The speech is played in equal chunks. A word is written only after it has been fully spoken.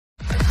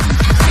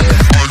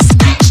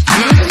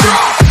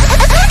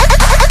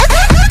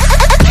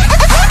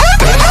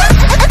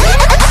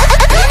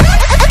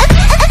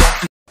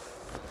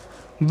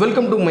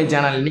Welcome to my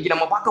channel. இன்னைக்கு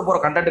நம்ம பார்க்க போகிற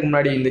கண்டென்ட்டுக்கு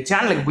முன்னாடி இந்த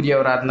சேனலுக்கு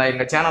புதியவராக இருந்தால்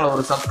எங்கள் சேனலை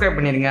ஒரு சப்ஸ்கிரைப்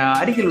பண்ணிடுங்க.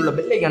 அருகில் உள்ள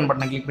பெல் ஐக்கான்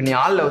பட்டனை கிளிக் பண்ணி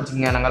ஆளில்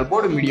வச்சுக்கோங்க. நாங்கள்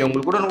போடும் வீடியோ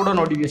உங்களுக்கு கூட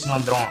நோட்டிஃபிகேஷன்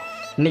வந்துடும்.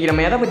 இன்றைக்கி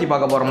நம்ம எதை பற்றி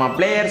பார்க்க போகிறோமா?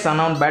 பிளேயர்ஸ்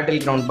அனௌன்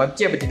பேட்டில் கிரவுண்ட்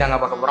பப்ஜியை பற்றி தாங்க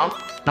பார்க்க போகிறோம்.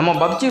 நம்ம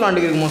பப்ஜி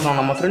விளாண்டுக்கு மோசம்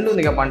நம்ம ஃப்ரெண்டு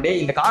வந்து கேட்பாண்டே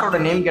இந்த காரோட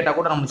நேம் கேட்டால்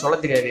கூட நம்ம சொல்ல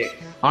தெரியாது.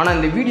 ஆனால்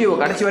இந்த வீடியோ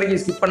கடைசி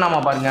வரைக்கும் ஸ்கிப்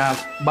பண்ணாமல் பாருங்கள்.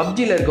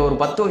 பப்ஜியில் இருக்க ஒரு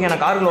 10 வகையான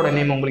கார்களோட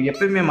நேம் உங்களுக்கு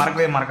எப்பயுமே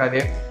மறக்கவே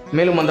மறக்காது.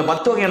 மேலும் அந்த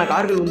 10 வகையான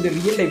கார்கள் வந்து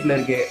ரியல் லைஃப்பில்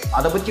இருக்குது.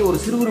 அதை பற்றி ஒரு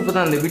சிறுகுறிப்பு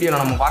தான் இந்த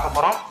வீடியோவில் நம்ம பார்க்க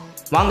போகிறோம்.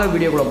 வாங்க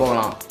வீடியோக்குள்ளே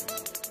போகலாம்.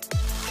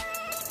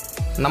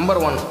 நம்பர்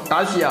 1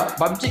 டாசியா.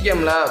 பப்ஜி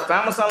கேமில்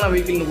ஃபேமஸான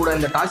வெஹிக்கிள்னு கூட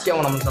இந்த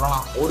டாசியாவை நம்ம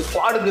சொல்லலாம். ஒரு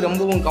ஸ்குவாடுக்கு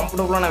ரொம்பவும்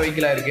கம்ஃபர்டபுளான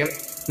வெஹிக்கிளாக இருக்குது.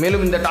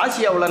 மேலும் இந்த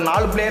டாசியாவில்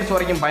 4 பிளேயர்ஸ்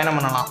வரைக்கும் பயணம்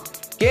பண்ணலாம்.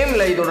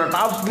 கேமில் இதோட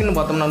டாப் ஸ்பீட்னு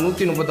பார்த்தோம்னா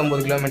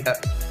 139 கிலோமீட்டர்.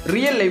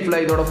 ரியல்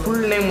லைஃப்பில் இதோட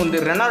ஃபுல் நேம் வந்து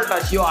ரெனால்ட்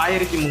டாசியோ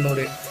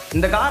 1300.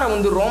 இந்த காரை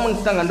வந்து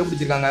ரோமன்ஸ் தான்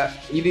கண்டுபிடிச்சிருக்காங்க.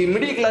 இது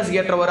மிடில் கிளாஸ்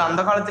ஏற்றவர்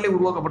அந்த காலத்திலே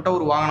உருவாக்கப்பட்ட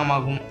ஒரு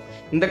வாகனமாகும்.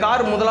 இந்த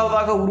கார்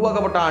முதலாவதாக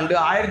உருவாக்கப்பட்ட ஆண்டு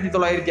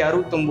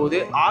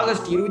 1969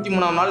 ஆகஸ்ட்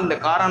 23ஆம் நாள் இந்த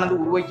காரானது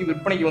உருவாக்கி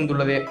விற்பனைக்கு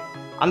வந்துள்ளது.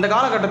 அந்த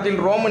காலகட்டத்தில்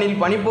ரோமனில்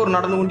பனிப்போர்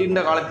நடந்து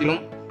கொண்டிருந்த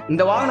காலத்திலும்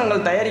இந்த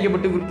வாகனங்கள்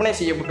தயாரிக்கப்பட்டு விற்பனை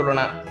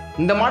செய்யப்பட்டுள்ளன.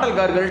 இந்த மாடல்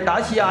கார்கள்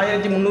டாசியா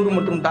 1300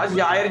 மற்றும்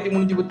டாசியா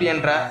 1310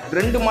 என்ற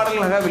 2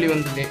 மாடல்களாக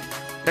வெளிவந்தது.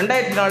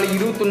 2004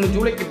 21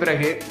 ஜூலைக்கு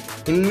பிறகு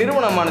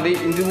இந்நிறுவனமானது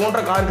இது போன்ற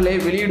கார்களை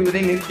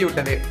வெளியிடுவதை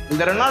நிறுத்திவிட்டது.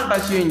 இந்த ரெனால்ட்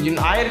டாசியோ இன்ஜின்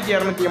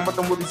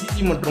 1289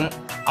 சிசி மற்றும்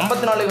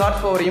 54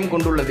 ஹார்ஸ் பவரையும்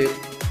கொண்டுள்ளது.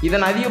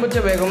 இதன் அதிகபட்ச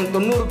வேகம்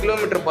 90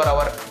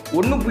 km/h.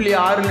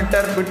 1.6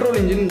 லிட்டர் பெட்ரோல்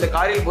இன்ஜின் இந்த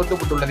காரில்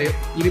பொருத்தப்பட்டுள்ளது.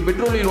 இது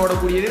பெட்ரோலில்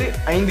ஓடக்கூடியது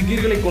 5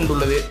 கீர்களை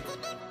கொண்டுள்ளது.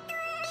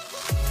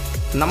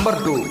 Number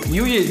 2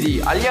 யூஏஜி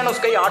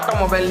அல்யானோஸ்கை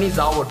automobile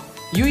Javed.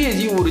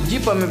 யூஏஜி ஒரு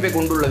ஜீப் அமைப்பை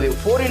கொண்டுள்ளது.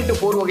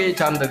 4x4 வகையை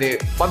சார்ந்தது.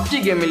 பப்ஜி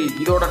கேமில்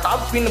இதோட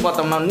டாப் ஸ்பீட்னு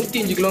பார்த்தோம்னா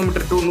 105 km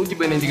to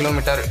 115 km.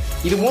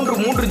 இது போன்று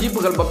 3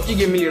 ஜீப்புகள் பப்ஜி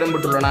கேமில்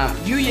இடம்பெற்றுள்ளன.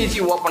 யூஏஜி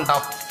ஓப்பன்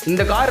டாப்.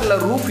 இந்த காரில்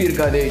ரூஃப்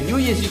இருக்காது.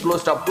 யூஏஜி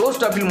க்ளோஸ் டாப்.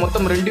 க்ளோஸ் டாப்பில்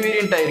மொத்தம் 2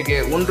 வேரியண்டாக இருக்கு.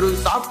 ஒன்று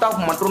சாஃப்ட் டாப்,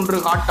 மற்றொன்று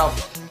ஹாட் டாப்.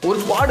 ஒரு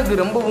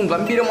ஸ்குவாடுக்கு ரொம்பவும்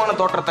கம்பீரமான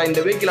தோற்றத்தை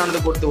இந்த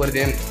வெஹிக்கிளானது கொடுத்து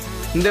வருது.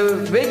 இந்த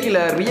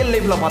வெஹிக்கிளை ரியல்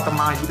லைஃப்பில்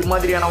பார்த்தோம்னா இது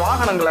மாதிரியான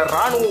வாகனங்களை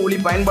இராணுவ ஒளி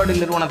பயன்பாடு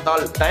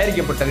நிறுவனத்தால்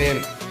தயாரிக்கப்பட்டது.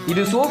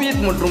 இது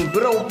சோவியத் மற்றும்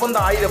பிற ஒப்பந்த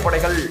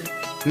ஆயுதப்படைகள்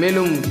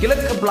மேலும்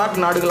கிழக்கு பிளாக்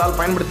நாடுகளால்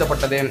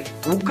பயன்படுத்தப்பட்டது.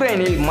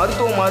 உக்ரைனில்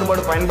மருத்துவ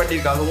மாறுபாடு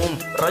பயன்பாட்டிற்காகவும்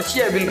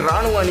ரஷ்யாவில்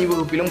இராணுவ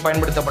அணிவகுப்பிலும்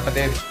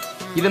பயன்படுத்தப்பட்டது.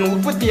 இதன்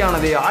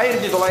உற்பத்தியானது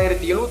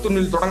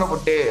 1971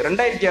 தொடங்கப்பட்டு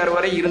 2006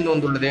 வரை இருந்து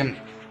வந்துள்ளது.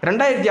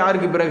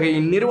 2006க்கு பிறகு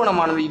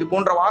இந்நிறுவனமானது இது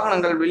போன்ற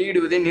வாகனங்கள்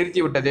வெளியிடுவதை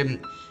நிறுத்திவிட்டது.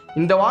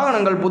 இந்த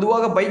வாகனங்கள்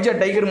பொதுவாக பைஜா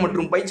டைகர்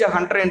மற்றும் பைஜா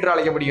ஹண்டர் என்று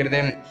அழைக்கப்படுகிறது.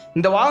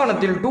 இந்த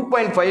வாகனத்தில்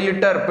 2.5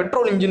 லிட்டர்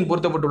பெட்ரோல் இன்ஜின்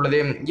பொருத்தப்பட்டுள்ளது.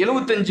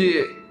 75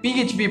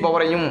 PHP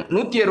பவரையும்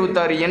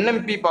 166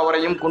 NMP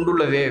பவரையும்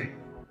கொண்டுள்ளது.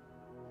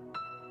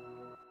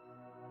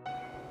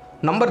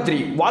 Number 3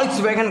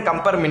 வால்க்ஸ்வேகன்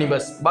Kambar mini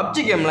bus.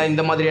 PUBG கேமில்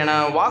இந்த மாதிரியான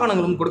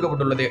வாகனங்களும்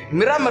கொடுக்கப்பட்டுள்ளது.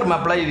 மிராமர்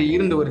மேப்பில் இது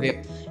இருந்து வருது.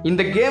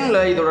 இந்த கேமில்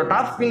இதோட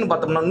டாப் ஸ்பீட்னு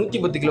பார்த்தோம்னா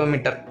 110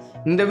 கிலோமீட்டர்.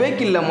 இந்த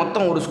வெஹிக்கிளில்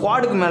மொத்தம் ஒரு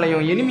ஸ்குவாடுக்கு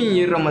மேலேயும் எனிமி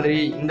ஏறுற மாதிரி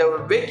இந்த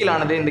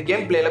வெஹிக்கிளானது இந்த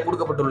கேம் பிளேல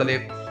கொடுக்கப்பட்டுள்ளது.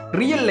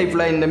 ரியல்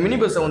லைஃப்பில் இந்த மினி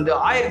பஸ்ஸை வந்து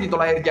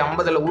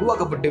 1950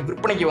 உருவாக்கப்பட்டு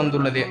விற்பனைக்கு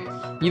வந்துள்ளது.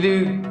 இது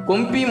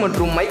கொம்பி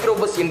மற்றும் மைக்ரோ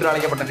பஸ் என்று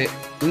அழைக்கப்பட்டது.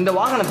 இந்த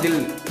வாகனத்தில்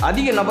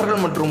அதிக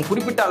நபர்கள் மற்றும்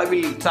குறிப்பிட்ட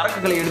அளவில்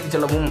சரக்குகளை எடுத்துச்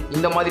செல்லவும்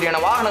இந்த மாதிரியான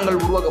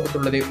வாகனங்கள்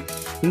உருவாக்கப்பட்டுள்ளது.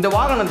 இந்த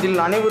வாகனத்தில்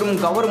அனைவரும்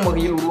கவரும்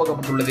வகையில்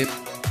உருவாக்கப்பட்டுள்ளது.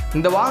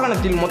 இந்த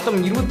வாகனத்தில் மொத்தம்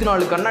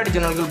 24 கண்ணாடி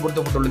ஜன்னல்கள்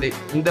பொருத்தப்பட்டுள்ளது.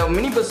 இந்த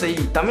மினி பஸ்ஸை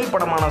தமிழ்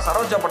படமான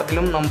சரோஜா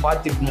படத்திலும் நாம்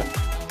பார்த்திருப்போம்.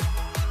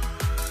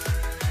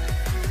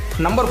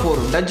 Number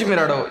 4 touch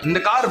மிராடோ. இந்த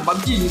கார்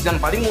பப்ஜி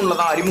சீசன் 13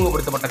 தான்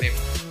அறிமுகப்படுத்தப்பட்டது.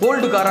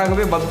 கோல்டு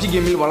காராகவே பப்ஜி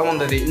கேமில் வலம்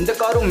வந்தது. இந்த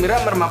காரும்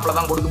மிராமர் மேப்ல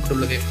தான்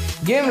கொடுக்கப்பட்டுள்ளது.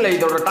 கேமில்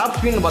இதோட டாப்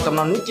ஸ்பீட்னு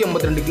பார்த்தோம்னா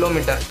 152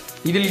 கிலோமீட்டர்.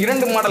 இதில்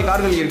 2 மாடல்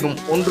கார்கள் இருக்கும்.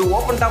 ஒன்று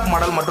ஓப்பன் டாப்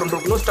மாடல், மற்றொன்று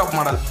க்ளோஸ் டாப்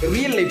மாடல்.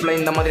 ரியல் லைஃப்ல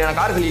இந்த மாதிரியான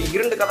கார்களில்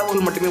 2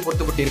 கதவுகள் மட்டுமே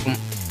பொருத்தப்பட்டிருக்கும்.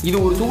 இது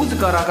ஒரு சொகுசு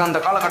காராக அந்த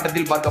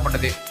காலகட்டத்தில்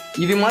பார்க்கப்பட்டது.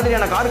 இது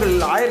மாதிரியான கார்கள்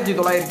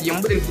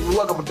 1980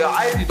 உருவாக்கப்பட்டு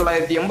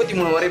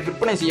 1983 வரை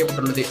விற்பனை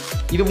செய்யப்பட்டுள்ளது.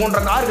 இது போன்ற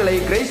கார்களை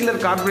கிரைஸ்லர்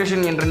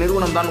கார்ப்பரேஷன் என்ற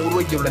நிறுவனம் தான்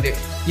உருவாக்கியுள்ளது.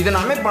 இதன்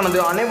அமைப்பானது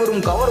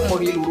அனைவரும் கவரும்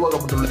வகையில்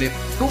உருவாக்கப்பட்டுள்ளது.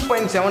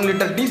 2.7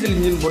 லிட்டர் டீசல்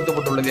இன்ஜின்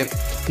பொருத்தப்பட்டுள்ளது.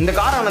 இந்த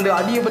காரானது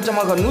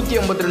அதிகபட்சமாக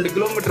 182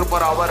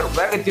 km/h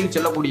வேகத்தில்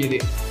செல்லக்கூடியது.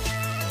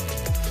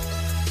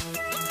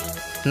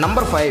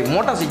 Number 5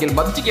 motor cycle.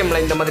 பப்ஜி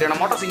கேமில் இந்த மாதிரியான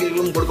மோட்டார்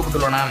சைக்கிள்களும்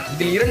கொடுக்கப்பட்டுள்ளன.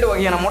 இதில் 2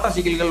 வகையான மோட்டார்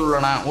சைக்கிள்கள்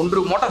உள்ளன. ஒன்று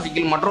மோட்டார்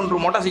சைக்கிள்,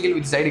 மற்றொன்று motor cycle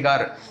with side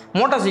car.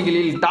 Motor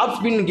சைக்கிளில் டாப்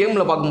ஸ்பீட்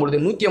கேமில் பார்க்கும்போது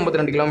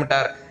 152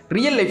 கிலோமீட்டர்.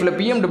 ரியல் லைஃப்பில்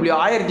BMW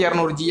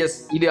 1200 GS.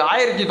 இது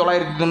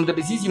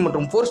 1998 சிசி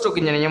மற்றும் 4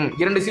 ஸ்ட்ரோக் இன்ஜினையும்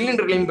 2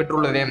 சிலிண்டர்களையும்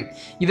பெற்றுள்ளது.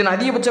 இதன்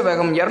அதிகபட்ச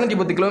வேகம்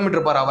 210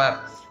 km/h.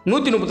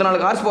 134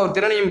 ஹார்ஸ் பவர்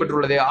திறனையும்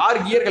பெற்றுள்ளது.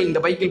 6 கியர்கள் இந்த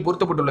பைக்கில்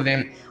பொருத்தப்பட்டுள்ளது.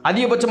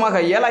 அதிகபட்சமாக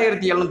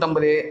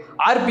 7750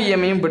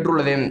 RPM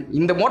பெற்றுள்ளது.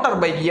 இந்த மோட்டார்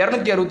பைக்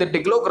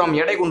 268 கிலோகிராம்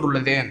எடை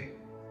கொண்டுள்ளது.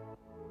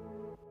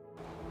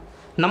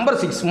 Number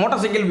 6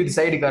 motor cycle with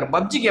side car.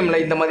 PUBG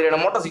கேமில் இந்த மாதிரியான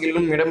மோட்டார்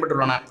சைக்கிள்களும்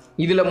இடம்பெற்றுள்ளன.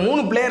 இதில்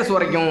 3 பிளேயர்ஸ்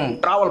வரைக்கும்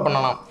டிராவல்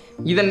பண்ணலாம்.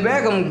 இதன்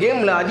வேகம்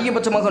கேமில்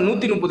அதிகபட்சமாக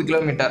 130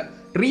 கிலோமீட்டர்.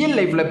 ரியல்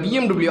லைஃப்பில்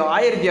BMW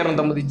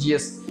 1250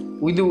 GS.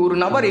 இது ஒரு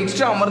நபர்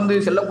எக்ஸ்ட்ரா அமர்ந்து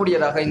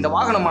செல்லக்கூடியதாக இந்த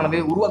வாகனமானது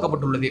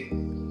உருவாக்கப்பட்டுள்ளது.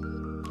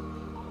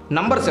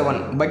 நம்பர்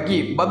 7 பக்கி.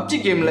 பப்ஜி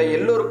கேமில்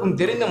எல்லோருக்கும்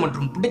தெரிந்த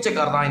மற்றும் பிடிச்ச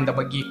கார் தான் இந்த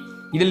பக்கி.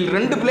 இதில்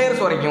 2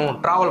 பிளேயர்ஸ் வரைக்கும்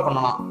டிராவல்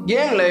பண்ணலாம்.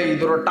 கேமில்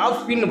இதோட டாப்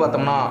ஸ்பீட்னு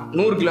பார்த்தோம்னா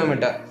 100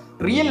 கிலோமீட்டர்.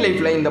 ரியல்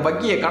லைஃப்பில் இந்த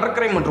பக்கியை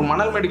கடற்கரை மற்றும்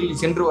மணல்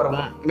மேடுகளில் சென்று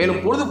வரவும் மேலும்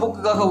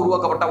பொழுதுபோக்குக்காக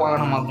உருவாக்கப்பட்ட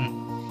வாகனமாகும்.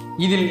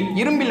 இதில்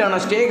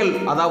இரும்பிலான ஸ்டேகள்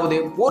அதாவது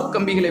போர்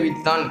கம்பிகளை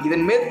வைத்துதான்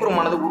இதன்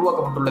மேற்புறமானது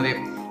உருவாக்கப்பட்டுள்ளது.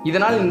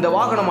 இதனால் இந்த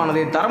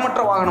வாகனமானது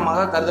தரமற்ற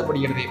வாகனமாக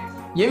கருதப்படுகிறது.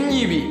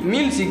 MEV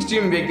மீல்ஸ்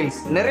எக்ஸ்ட்ரீம் வெஹிக்கிள்ஸ்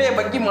நிறைய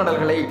பக்கி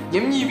மாடல்களை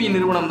MEV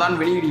நிறுவனம் தான்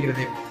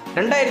வெளியிடுகிறது.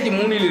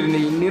 2003 இருந்து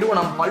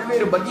இந்நிறுவனம்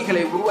பல்வேறு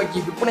பக்கிகளை உருவாக்கி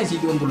விற்பனை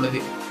செய்து வந்துள்ளது.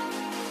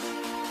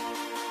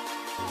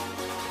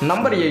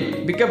 Number 8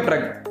 pickup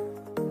drug.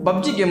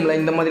 பப்ஜி கேமில்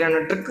இந்த மாதிரியான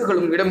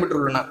ட்ரக்குகளும்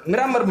இடம்பெற்றுள்ளன.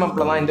 மிராமர்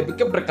மேப்பில் தான் இந்த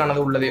பிக்கப்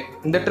ட்ரக்கானது உள்ளது.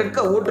 இந்த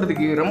ட்ரக்கை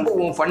ஓட்டுறதுக்கு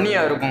ரொம்பவும்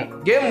ஃபன்னியாக இருக்கும்.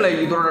 கேமில்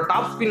இதோட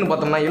டாப் ஸ்பீட்னு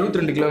பார்த்தோம்னா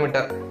 72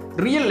 கிலோமீட்டர்.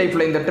 ரியல்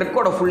லைஃப்பில் இந்த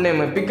ட்ரக்கோட ஃபுல்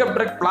நேம் பிக்கப்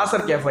ட்ரக்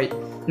பிளாசர் கேஃபை.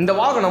 இந்த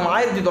வாகனம்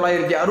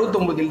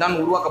 1969 தான்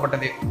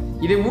உருவாக்கப்பட்டது.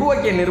 இதை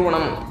உருவாக்கிய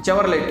நிறுவனம்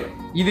செவர்லெட்.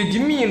 இது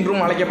ஜிம்மி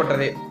என்றும்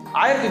அழைக்கப்பட்டது.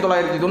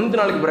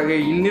 1994 பிறகு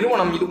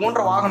இந்நிறுவனம் இது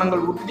போன்ற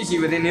வாகனங்கள் உற்பத்தி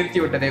செய்வதை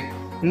நிறுத்திவிட்டது.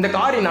 இந்த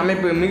காரின்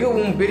அமைப்பு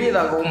மிகவும்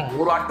பெரியதாகவும்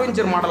ஒரு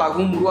அட்வென்ச்சர்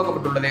மாடலாகவும்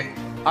உருவாக்கப்பட்டுள்ளது.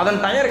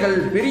 அதன் டயர்கள்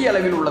பெரிய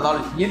அளவில்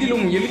உள்ளதால்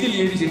எதிலும் எளிதில்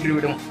ஏறி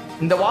சென்றுவிடும்.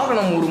 இந்த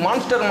வாகனம் ஒரு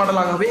மான்ஸ்டர்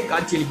மாடலாகவே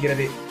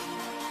காட்சியளிக்கிறது.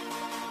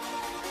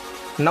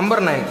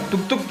 நம்பர் 9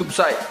 துக்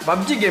துக்சாய்.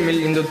 பப்ஜி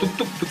கேமில் இந்த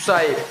துக்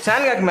துக்சாய்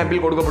சான்காக்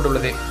மேப்பில்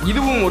கொடுக்கப்பட்டுள்ளது.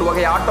 இதுவும் ஒரு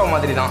வகை ஆட்டோ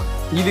மாதிரி தான்.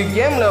 இது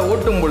கேமில்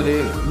ஓட்டும் பொழுது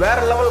வேற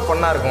லெவல்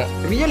பண்ணா இருக்கும்.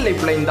 ரியல்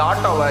லைஃப்பில் இந்த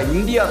ஆட்டோவை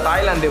இந்தியா,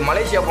 தாய்லாந்து,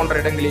 மலேசியா போன்ற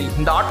இடங்களில்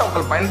இந்த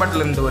ஆட்டோக்கள்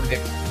பயன்பாட்டில் இருந்து வருது.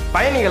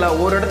 பயணிகளை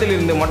ஒரு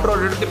இடத்திலிருந்து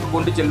மற்றொரு இடத்திற்கு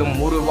கொண்டு செல்லும்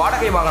ஒரு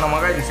வாடகை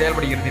வாகனமாக இது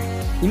செயல்படுகிறது.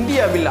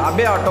 இந்தியாவில்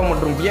அபே ஆட்டோ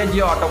மற்றும்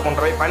பியாஜியோ ஆட்டோ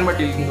போன்றவை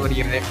பயன்பாட்டில் இருந்து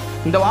வருகிறது.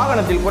 இந்த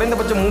வாகனத்தில்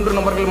குறைந்தபட்சம் 3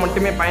 நபர்கள்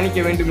மட்டுமே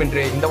பயணிக்க வேண்டும்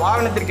என்று இந்த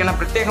வாகனத்திற்கென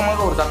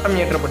பிரத்யேகமாக ஒரு சட்டம்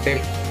இயற்றப்பட்டு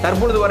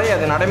தற்பொழுது வரை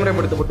அது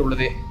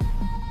நடைமுறைப்படுத்தப்பட்டுள்ளது.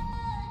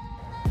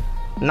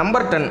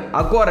 நம்பர் 10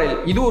 அக்வாரைல்.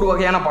 இது ஒரு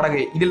வகையான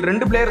படகு. இதில்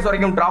 2 பிளேயர்ஸ்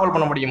வரைக்கும் டிராவல்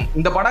பண்ண முடியும்.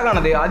 இந்த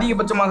படகானது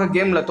அதிகபட்சமாக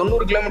கேமில்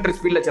 90 கிலோமீட்டர்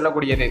ஸ்பீடில்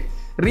செல்லக்கூடியது.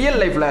 ரியல்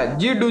லைஃப்பில்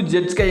G2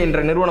 ஜெட்ஸ்கை என்ற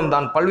நிறுவனம்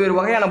தான் பல்வேறு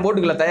வகையான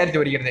போட்டுகளை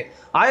தயாரித்து வருகிறது.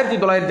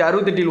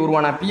 1968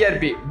 உருவான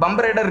PRP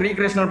pump rider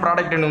recreational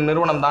product என்னும்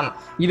நிறுவனம் தான்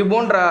இது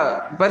போன்ற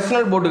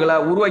பர்சனல் போட்டுகளை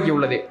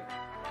உருவாக்கியுள்ளது.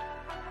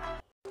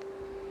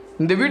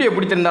 இந்த வீடியோ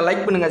பிடித்திருந்தால்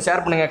லைக் பண்ணுங்க,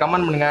 ஷேர் பண்ணுங்க,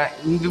 கமெண்ட் பண்ணுங்க.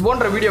 இது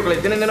போன்ற வீடியோக்களை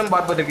தினம்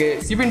பார்ப்பதற்கு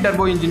சிபின்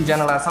டர்போ இன்ஜின்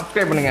சேனலை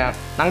சப்ஸ்கிரைப் பண்ணுங்க.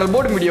 நாங்கள்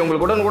போடும் வீடியோ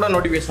உங்களுக்கு உடனுக்குடன்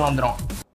நோட்டிஃபிகேஷன் வந்துடும்.